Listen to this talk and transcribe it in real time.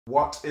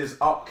What is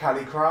up,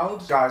 Cali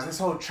Crowd? Guys, this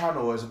whole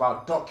channel is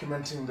about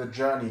documenting the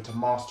journey to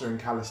mastering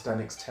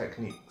calisthenics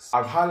techniques.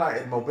 I've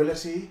highlighted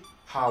mobility,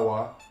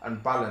 power,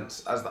 and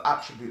balance as the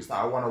attributes that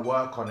I want to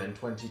work on in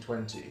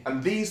 2020.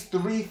 And these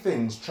three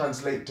things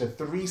translate to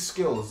three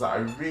skills that I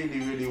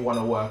really want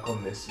to work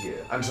on this year.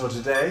 And so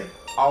today,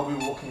 I'll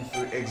be walking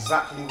through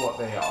exactly what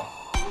they are.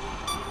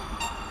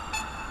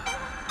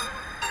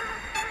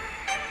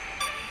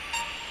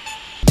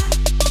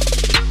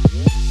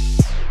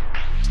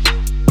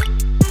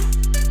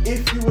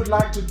 If you would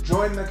like to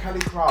join the Cali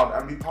Crowd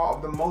and be part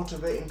of the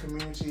motivating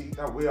community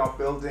that we are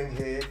building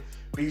here,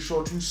 be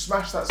sure to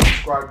smash that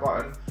subscribe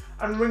button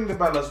and ring the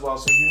bell as well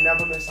so you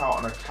never miss out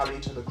on a Cali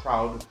To The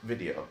Crowd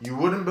video. You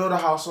wouldn't build a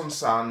house on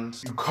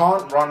sand, you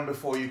can't run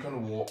before you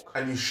can walk,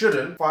 and you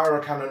shouldn't fire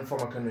a cannon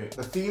from a canoe.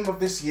 The theme of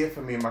this year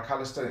for me in my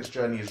calisthenics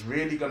journey is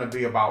really going to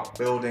be about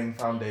building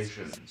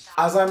foundations.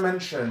 As I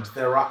mentioned,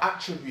 there are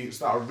attributes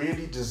that are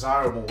really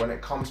desirable when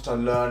it comes to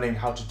learning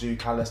how to do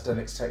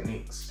calisthenics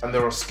techniques, and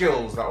there are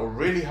skills that will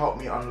really help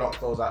me unlock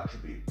those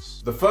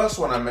attributes. The first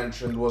one I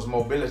mentioned was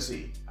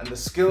mobility, and the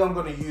skill I'm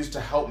going to use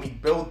to help me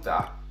build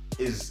that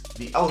is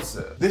the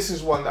L-sit. This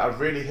is one that I've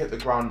really hit the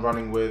ground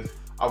running with.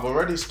 I've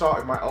already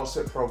started my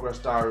L-sit progress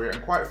diary,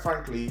 and quite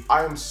frankly,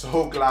 I am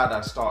so glad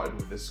I started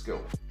with this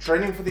skill.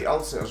 Training for the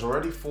L-sit has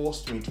already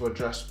forced me to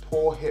address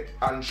poor hip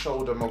and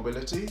shoulder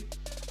mobility,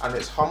 and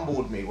it's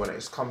humbled me when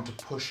it's come to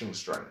pushing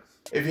strength.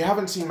 If you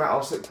haven't seen my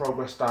L-sit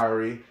progress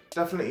diary,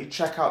 definitely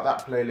check out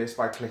that playlist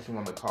by clicking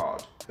on the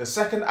card. The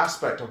second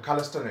aspect of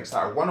calisthenics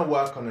that I want to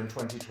work on in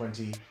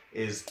 2020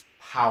 is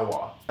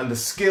power. And the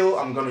skill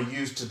I'm going to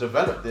use to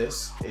develop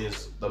this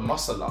is the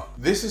muscle up.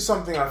 This is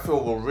something I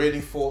feel will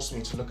really force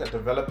me to look at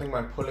developing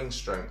my pulling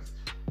strength,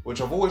 which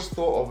I've always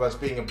thought of as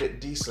being a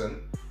bit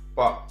decent,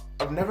 but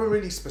I've never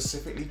really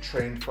specifically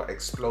trained for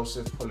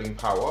explosive pulling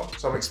power.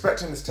 So I'm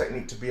expecting this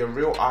technique to be a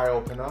real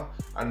eye-opener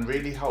and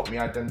really help me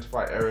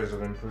identify areas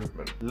of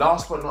improvement.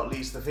 Last but not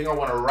least, the thing I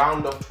want to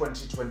round off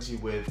 2020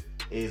 with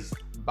is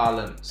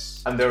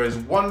balance. And there is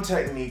one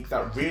technique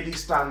that really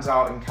stands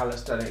out in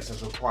calisthenics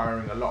as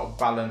requiring a lot of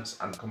balance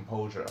and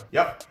composure.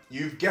 Yep,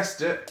 you've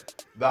guessed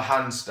it, the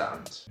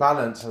handstand.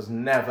 Balance has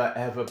never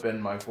ever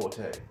been my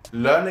forte.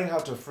 Learning how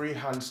to free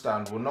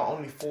handstand will not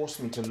only force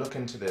me to look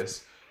into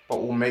this,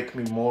 but will make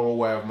me more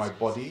aware of my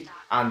body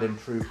and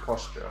improve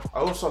posture. I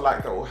also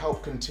like that it will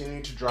help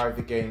continue to drive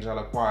the gains I'll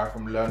acquire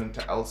from learning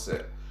to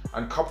L-sit,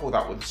 and couple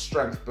that with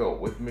strength built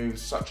with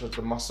moves such as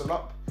the muscle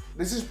up.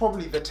 This is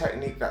probably the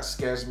technique that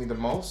scares me the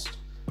most.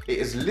 It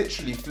is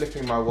literally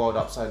flipping my world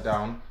upside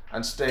down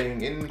and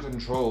staying in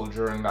control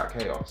during that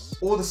chaos.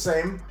 All the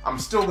same, I'm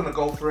still gonna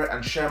go for it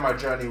and share my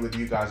journey with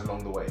you guys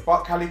along the way.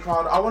 But Cali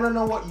Crowd, I wanna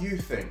know what you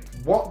think.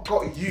 What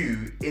got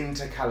you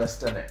into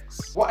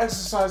calisthenics? What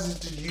exercises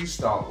did you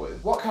start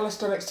with? What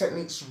calisthenics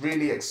techniques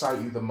really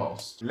excite you the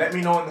most? Let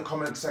me know in the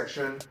comment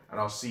section, and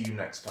I'll see you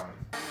next time.